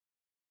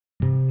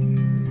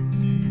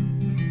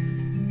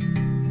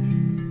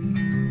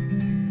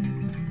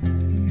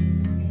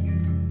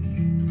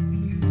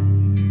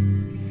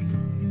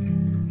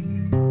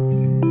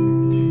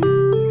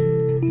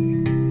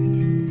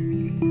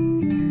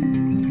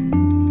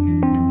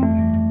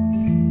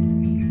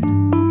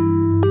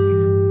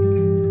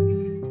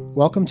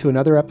Welcome to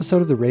another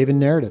episode of the Raven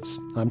Narratives.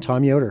 I'm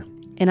Tom Yoder.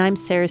 And I'm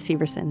Sarah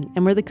Severson,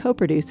 and we're the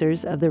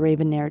co-producers of the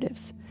Raven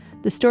Narratives.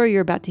 The story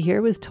you're about to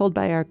hear was told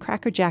by our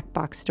Cracker Jack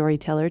box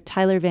storyteller,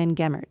 Tyler Van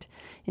Gemmert,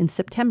 in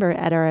September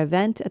at our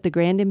event at the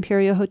Grand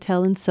Imperial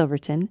Hotel in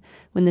Silverton,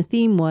 when the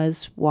theme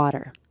was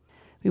water.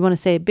 We want to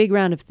say a big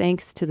round of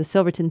thanks to the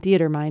Silverton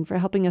Theater Mind for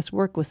helping us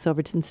work with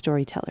Silverton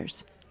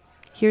storytellers.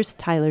 Here's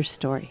Tyler's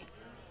story.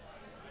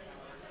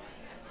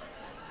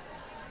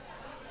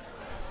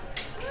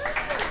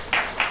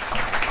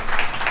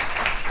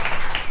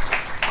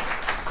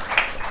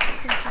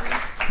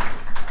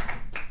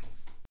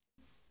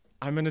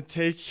 I'm going to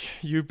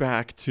take you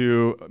back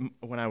to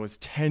when I was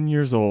 10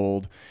 years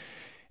old,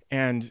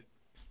 and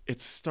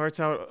it starts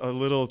out a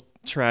little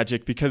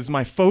tragic because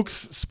my folks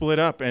split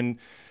up, and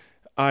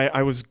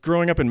I was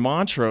growing up in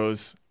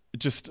Montrose,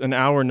 just an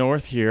hour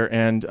north here,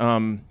 and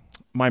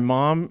my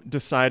mom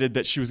decided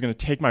that she was going to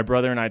take my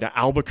brother and I to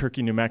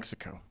Albuquerque, New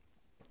Mexico.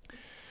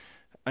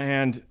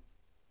 And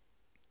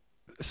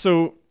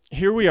so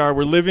here we are,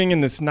 we're living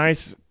in this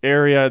nice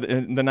area,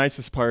 in the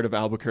nicest part of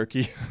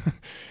Albuquerque,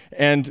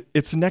 and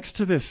it's next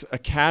to this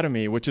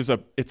academy, which is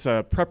it's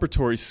a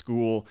preparatory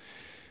school.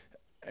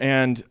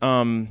 And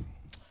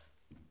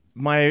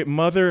my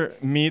mother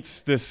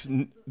meets this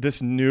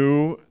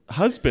new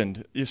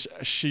husband.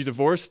 She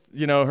divorced,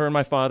 her and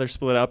my father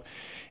split up.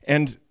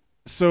 And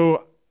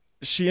so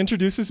she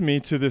introduces me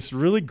to this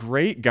really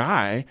great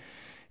guy,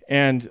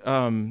 and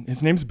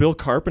his name's Bill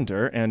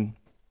Carpenter, and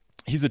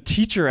he's a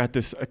teacher at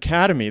this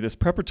academy, this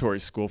preparatory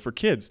school for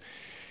kids.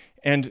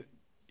 And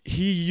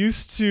he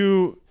used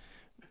to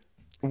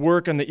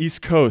work on the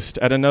East Coast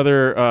at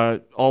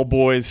another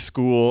all-boys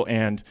school,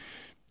 and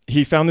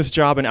he found this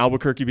job in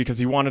Albuquerque because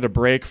he wanted a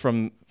break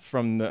from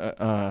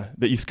the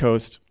East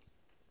Coast.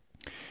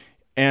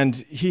 And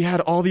he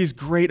had all these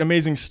great,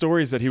 amazing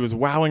stories that he was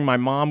wowing my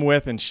mom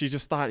with, and she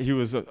just thought he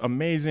was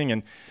amazing.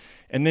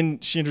 And then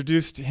she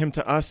introduced him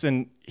to us,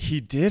 and he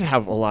did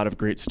have a lot of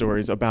great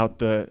stories about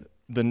the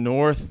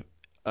northern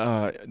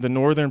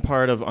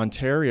part of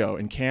Ontario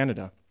in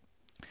Canada.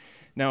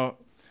 Now,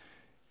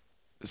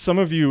 some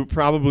of you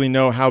probably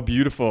know how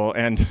beautiful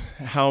and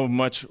how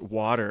much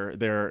water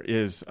there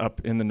is up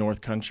in the North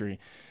Country.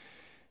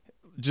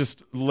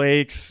 Just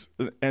lakes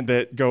and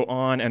that go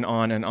on and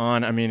on and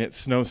on. I mean, it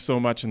snows so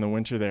much in the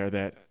winter there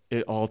that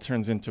it all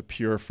turns into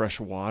pure fresh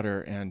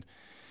water. And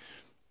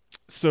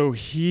so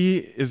he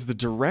is the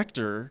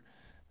director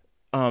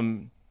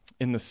in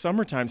the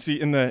summertime. See,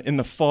 in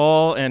the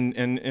fall and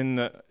in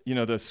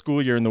the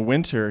school year in the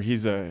winter,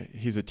 he's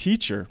a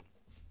teacher.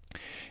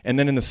 And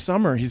then in the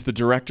summer, he's the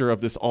director of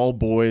this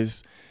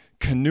all-boys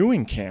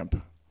canoeing camp.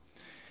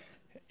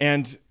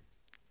 And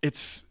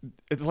it's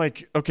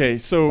like, okay,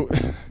 so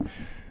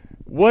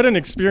what an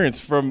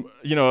experience from,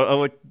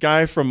 a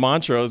guy from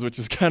Montrose, which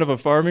is kind of a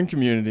farming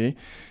community,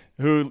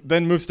 who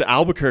then moves to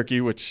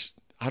Albuquerque, which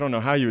I don't know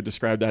how you would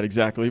describe that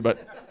exactly, but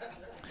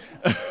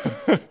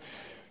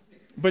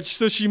but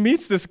so she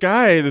meets this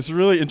guy, this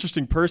really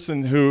interesting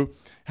person who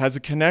has a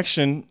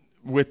connection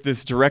with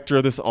this director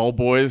of this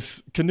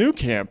all-boys canoe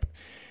camp.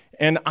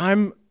 And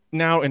I'm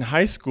now in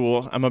high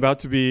school. I'm about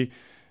to be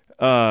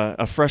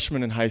a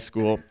freshman in high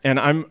school, and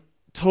I'm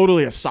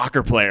totally a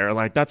soccer player.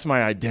 Like, that's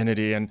my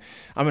identity, and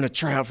I'm going to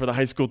try out for the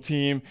high school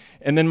team.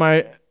 And then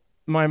my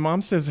mom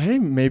says, hey,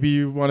 maybe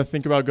you want to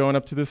think about going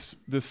up to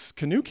this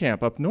canoe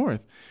camp up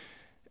north.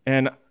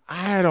 And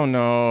I don't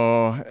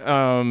know.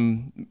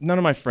 None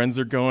of my friends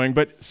are going.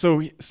 But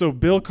so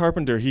Bill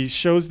Carpenter, he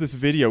shows this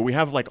video. We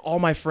have, like, all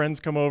my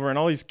friends come over and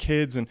all these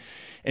kids, and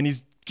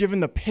he's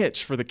given the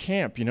pitch for the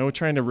camp,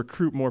 trying to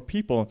recruit more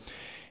people.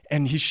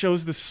 And he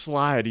shows this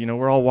slide,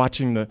 we're all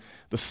watching the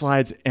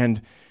slides,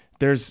 and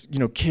there's,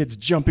 kids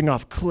jumping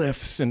off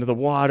cliffs into the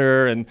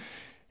water, and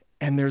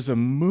there's a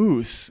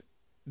moose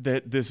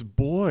that this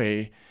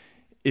boy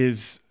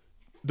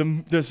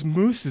this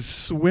moose is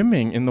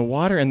swimming in the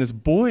water, and this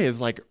boy is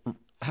like,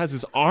 has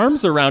his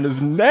arms around his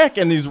neck,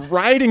 and he's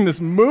riding this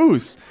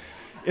moose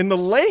in the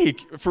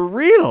lake for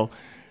real.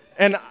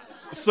 And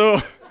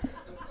so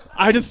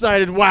I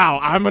decided, wow,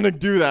 I'm going to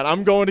do that.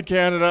 I'm going to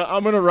Canada.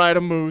 I'm going to ride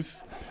a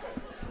moose.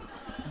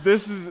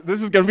 This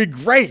is going to be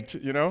great,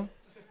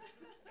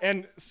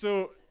 And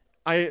so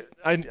I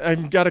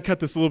got to cut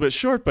this a little bit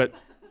short, but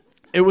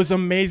it was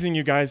amazing,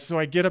 you guys. So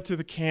I get up to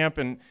the camp,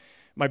 and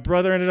my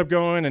brother ended up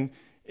going, and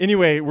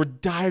anyway, we're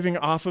diving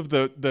off of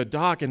the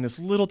dock in this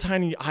little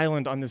tiny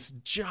island on this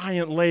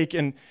giant lake.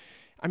 And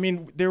I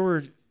mean, there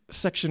were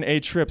Section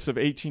A trips of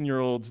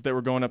 18-year-olds that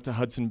were going up to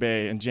Hudson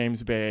Bay and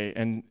James Bay,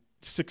 and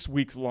 6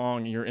 weeks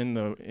long, you're in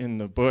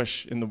the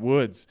bush, in the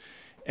woods.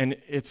 And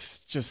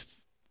it's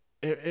just,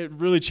 it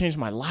really changed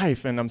my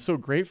life, and I'm so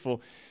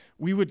grateful.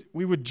 We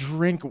would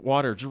drink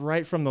water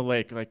right from the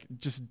lake, like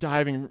just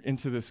diving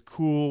into this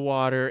cool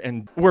water,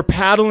 and we're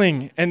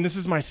paddling, and this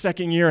is my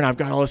second year, and I've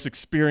got all this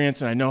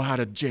experience, and I know how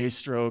to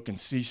J-stroke and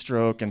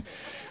C-stroke, and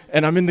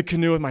I'm in the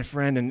canoe with my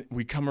friend, and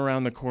we come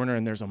around the corner,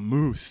 and there's a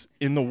moose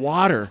in the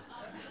water,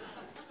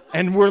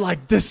 and we're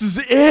like, this is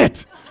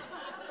it!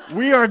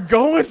 We are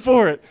going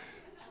for it!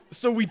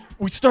 so we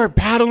start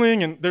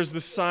paddling, and there's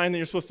this sign that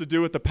you're supposed to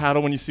do with the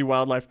paddle when you see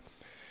wildlife.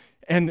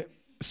 And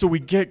so we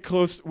get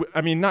close.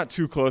 I mean, not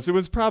too close. It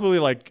was probably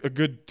like a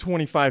good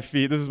 25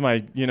 feet. This is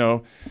my,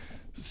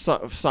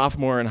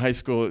 sophomore in high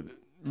school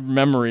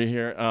memory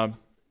here.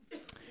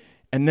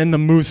 And then the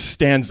moose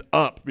stands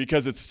up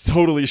because it's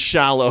totally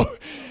shallow.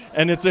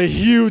 And it's a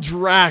huge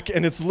rack,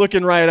 and it's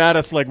looking right at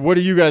us like, what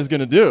are you guys going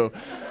to do?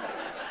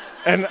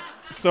 And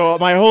so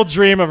my whole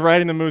dream of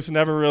riding the moose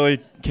never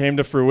really came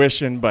to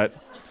fruition, but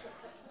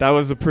that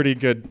was a pretty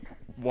good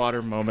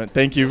water moment.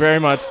 Thank you very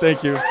much.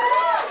 Thank you.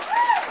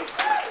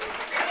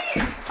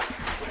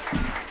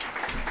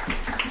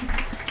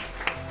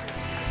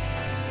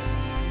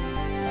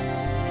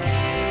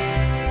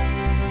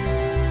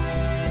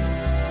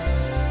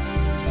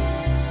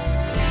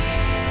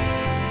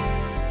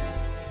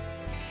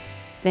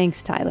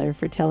 Thanks, Tyler,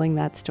 for telling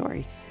that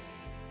story.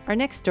 Our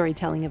next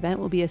storytelling event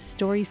will be a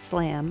story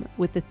slam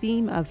with the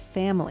theme of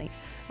family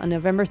on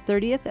November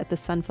 30th at the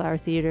Sunflower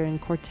Theater in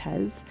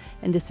Cortez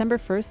and December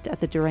 1st at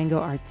the Durango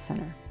Arts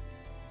Center.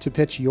 To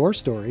pitch your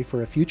story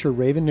for a future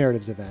Raven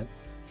Narratives event,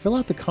 fill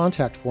out the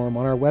contact form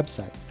on our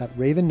website at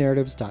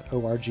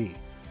ravennarratives.org.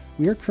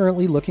 We are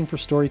currently looking for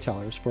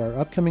storytellers for our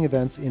upcoming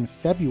events in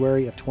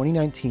February of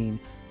 2019,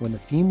 when the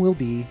theme will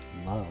be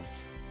love.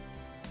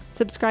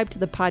 Subscribe to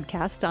the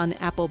podcast on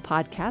Apple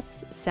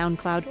Podcasts,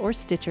 SoundCloud, or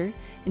Stitcher,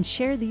 and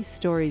share these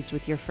stories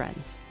with your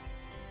friends.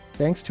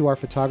 Thanks to our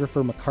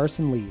photographer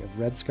McCarson Lee of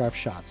Red Scarf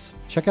Shots.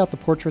 Check out the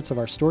portraits of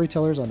our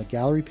storytellers on the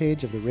gallery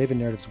page of the Raven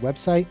Narratives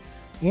website,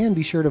 and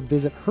be sure to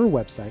visit her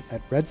website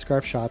at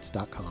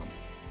redscarfshots.com.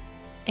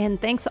 And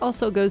thanks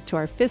also goes to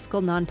our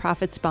fiscal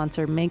nonprofit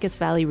sponsor, Mancos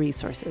Valley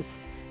Resources.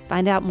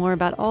 Find out more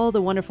about all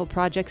the wonderful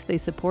projects they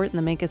support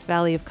in the Mancos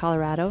Valley of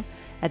Colorado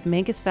at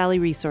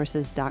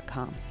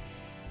mancosvalleyresources.com.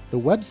 The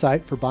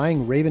website for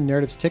buying Raven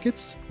Narratives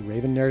tickets,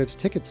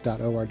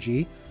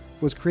 ravennarrativestickets.org,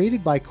 was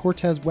created by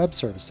Cortez Web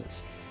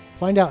Services.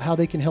 Find out how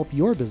they can help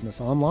your business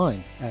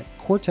online at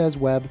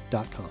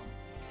cortezweb.com.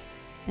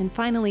 And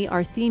finally,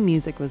 our theme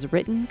music was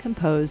written,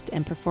 composed,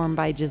 and performed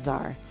by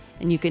Jazar,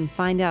 and you can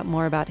find out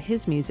more about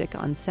his music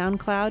on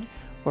SoundCloud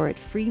or at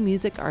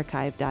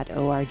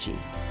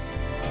freemusicarchive.org.